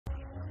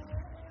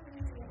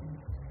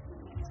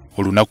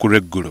olunaku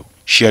lw'eggulo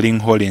sharing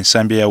hall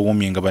ensambya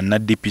yawuumye nga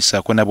bannaddipi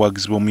ssaako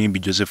n'abawagizi b'omuyimbi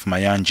Joseph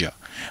Mayanja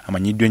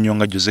amanyiddwa ennyo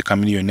nga Jose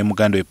Chameleone ne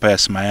muganda we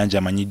Pius Mayanja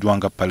amanyiddwa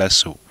nga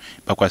Palaso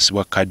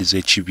bakwasibwa kaadi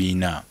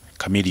z'ekibiina.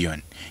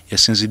 Chameleon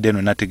yasinzidde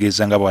eno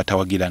n'ategeeza nga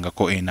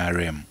bw'atawagirangako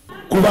NRM.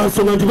 Kuba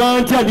nsonga nti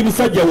bantya ndi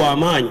musajja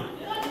w'amaanyi.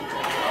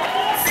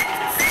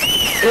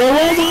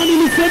 Ew'omwami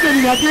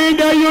Museveni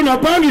nagendayo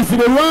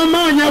napangisibwa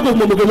lw'amaanyi ago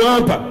mmwe ge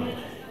mwampa.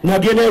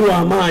 Nagendayo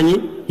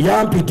lw'amaanyi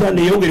yampita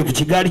neyongere ku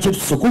kigaali kye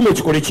tusukume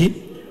ekikole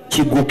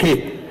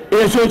kigguke.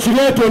 Ekyo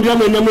kireetondera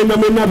mwenna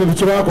be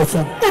bye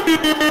bakosa.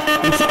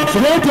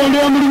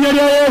 Kireetondera mu linnya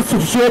lya Yesu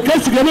tukyeke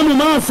kigende mu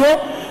maaso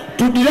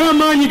tuddire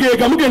amaanyi ge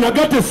gamugenda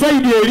gatte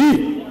sayidi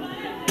eri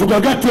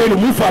tugagatte eno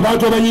mufe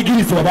abantu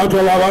abanyigirizibwa abantu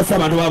abawaasa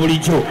abantu ba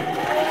bulijjo.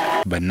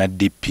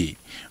 Bannaddipi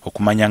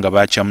okumanya nga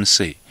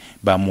bakyamuse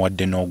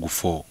bamuwadde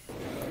n'ogufo.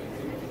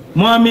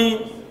 Mwami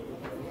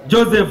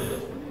Joseph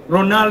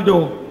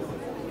Ronaldo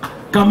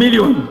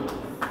Chameleone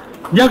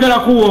njagala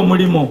kuwa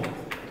omulimo.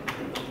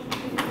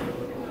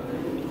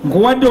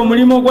 Nkuwadde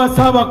omulimo gwa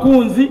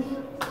Ssaabakunzi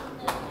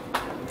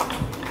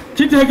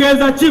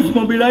kitegeeza chief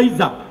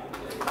mobilizer.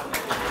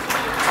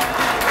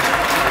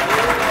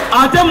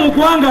 Ate mu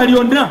ggwanga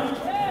lyonna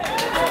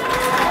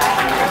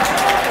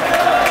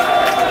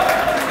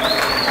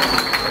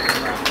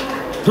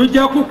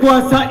tujja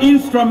kukwasa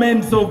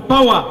instruments of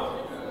power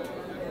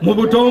mu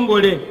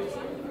butongole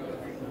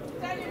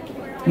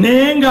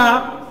naye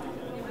nga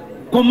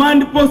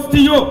command post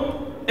yo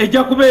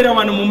ejja kubeera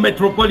wano mu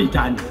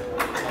metropolitan.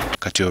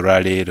 Kati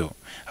olwaleero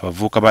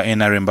abavubuka ba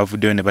NRM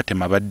bavuddeyo ne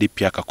batema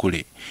baddipi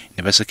akakule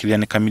ne basekirira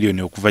ne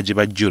Chameleone okuva gye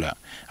bajjula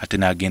ate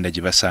n'agenda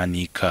gye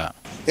basaaniika.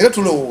 Era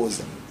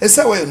tulowooza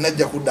essaawa yonna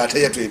ajja kudda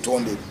ate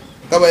yatwetondere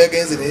ngaba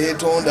yagenze ne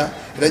yeetonda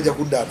era ajja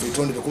kudda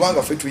atwetondere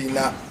kubanga ffe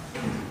tulina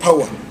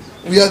power.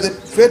 We are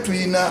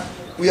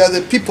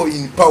the people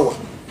in power.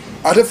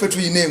 Ate ffe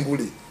tulina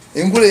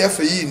engule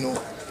yaffe yiino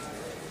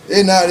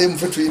NRM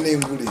ffe tulina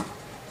engule.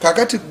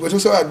 Kakati bwe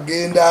tusobola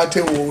kugenda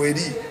ate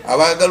wooweri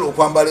abaagala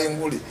okwambala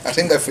engule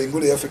ate nga ffe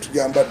engule yaffe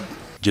tugambadde.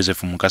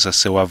 Joseph Mukasa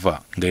Sewava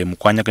nga ye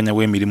mukwanyaganya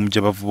w'emirimu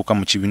gy'abavubuka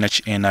mu kibiina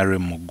ki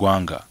NRM mu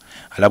ggwanga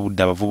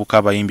alabudde abavubuka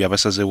abayimbi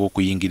abasazeewo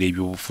okuyingira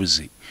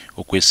ebyobufuzi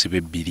okwesiba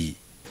ebbiri.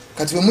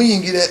 Kati bwe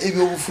muyingira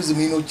ebyobufuzi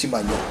mulina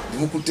okukimanya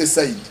nemukutte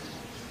sayidi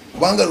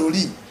kubanga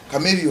luli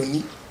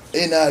Chameleone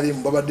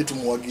NRM babadde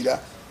tumuwagira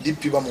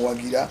DP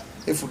bamuwagira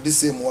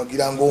FDC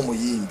muwagira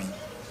ng'omuyimbi.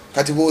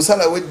 Kati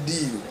bw'osalawo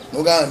eddiiro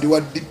n'ogamba ndi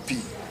wa DP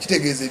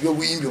kitegeeza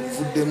ebyobuyimbi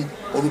obuvuddemu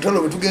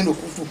olutalo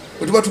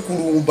bwe tuba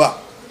tukulumba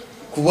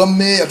kuba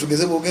meeya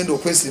tugeze bw'ogenda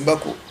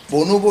okwesimbako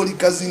bw'onooba oli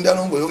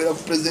kazindalo ng'oyogera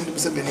ku Pulezidenti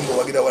Museveni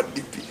ng'owagira wa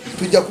DP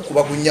tujja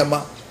kukuba ku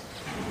nnyama.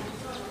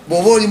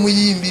 Bw'oba oli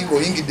muyimbi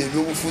ng'oyingidde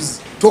ebyobufuzi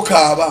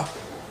tokaaba.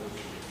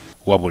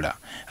 Wabula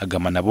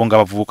agamba nabo nga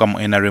abavubuka mu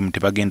NRM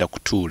tebagenda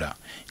kutuula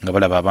nga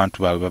balaba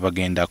abantu baabwe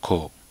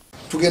babagendako.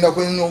 Tugenda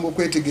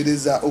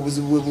kwetegereza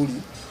obuzibu bwe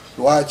buli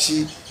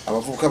lwaki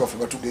abavubuka baffe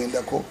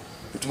batugendako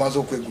tumaze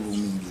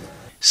okwegulumingira.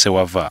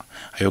 Sewava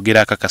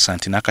ayogera akakasa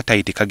nti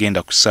n'akatayi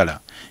tekagenda kusala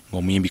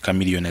ng'omuyimbi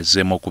Chameleone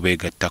azzeemu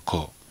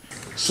okubeegattako.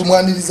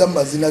 Tumwaniriza mu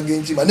mazina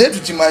g'enkima naye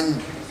tukimanyi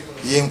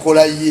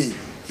yenkola ye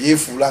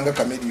yeefuula nga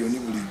Chameleone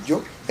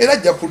bulijjo era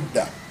ajja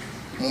kudda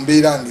mu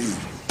mbeera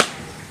ng'eyo.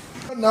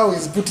 Now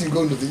he's putting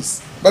on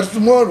this, but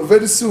tomorrow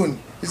very soon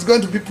he's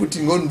going to be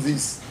putting on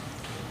this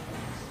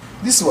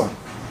one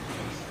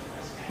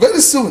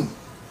very soon.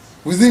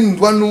 Within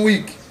 1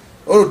 week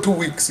or 2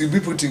 weeks he'll be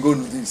putting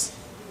on this.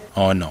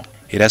 Oh no.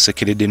 Era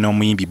asekeredde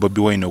n'omuyimbi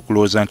Bobi Wine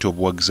okulowooza nti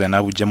obuwagizi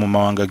anaabujja mu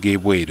mawanga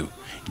g'ebweru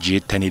gye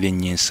yettanira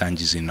ennyo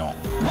ensangi zino.